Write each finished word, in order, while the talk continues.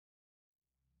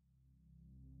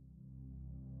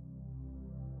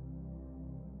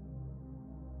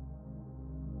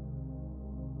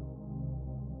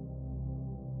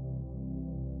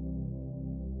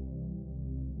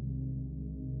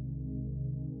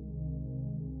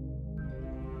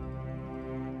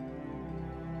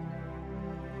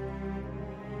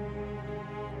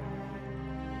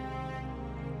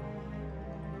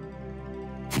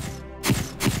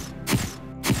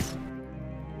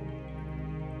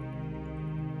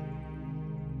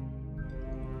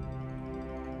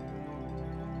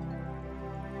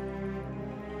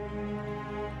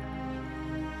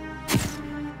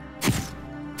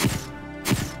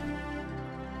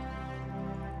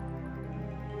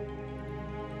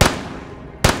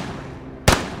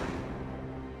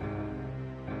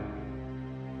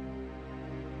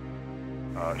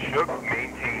Shook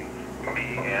maintains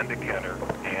me and to Kenner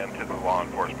and to the law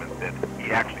enforcement that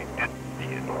he actually didn't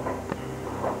see it.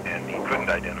 And he couldn't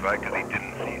identify because he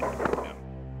didn't see it.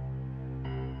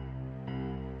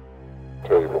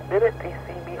 The minute they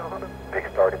see me on him, they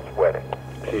started sweating.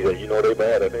 She said, you know they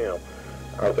mad at him.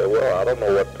 I said, well, I don't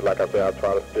know what, like I said, I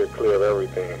try to steer clear of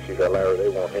everything. She said, Larry, they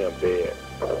want him dead.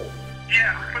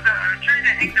 Yeah, but the attorney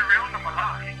that hanged around him a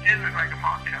lot, he did look like a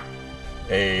mocktail.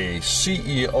 A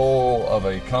CEO of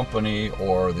a company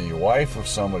or the wife of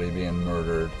somebody being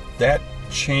murdered, that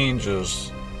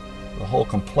changes the whole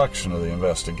complexion of the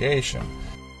investigation.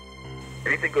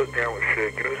 Anything goes down with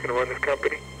Shug, you know who's going to run this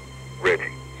company?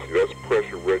 Reggie. See, that's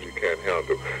pressure Reggie can't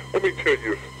handle. Let me tell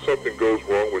you, if something goes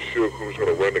wrong with Shug, who's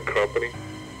going to run the company?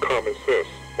 Common sense,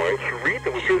 right?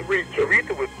 Sharitha is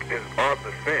on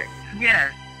the thing.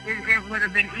 Yes, it would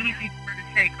have been easy for her to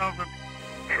take over.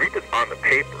 Sharitha's on the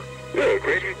paper. Yeah,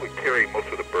 Reggie would carry most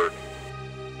of the burden.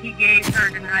 He gave her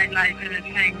the nightlife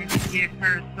entertainment to give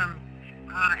her some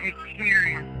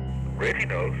experience. Reggie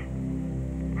knows.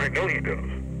 I know he does.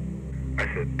 I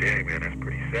said, dang, man, that's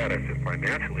pretty sad. I said,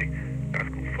 financially, that's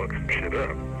going to fuck some shit up.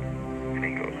 And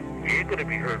he goes, we ain't going to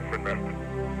be hurt for nothing.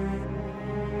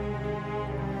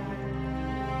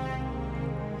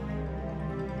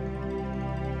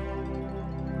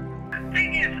 The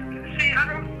thing is, see, I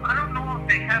don't know if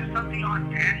they have something on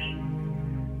Danny.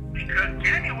 Because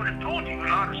Danny would have told you a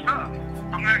lot of stuff.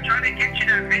 I'm going to try to get you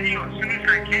that video as soon as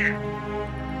I can.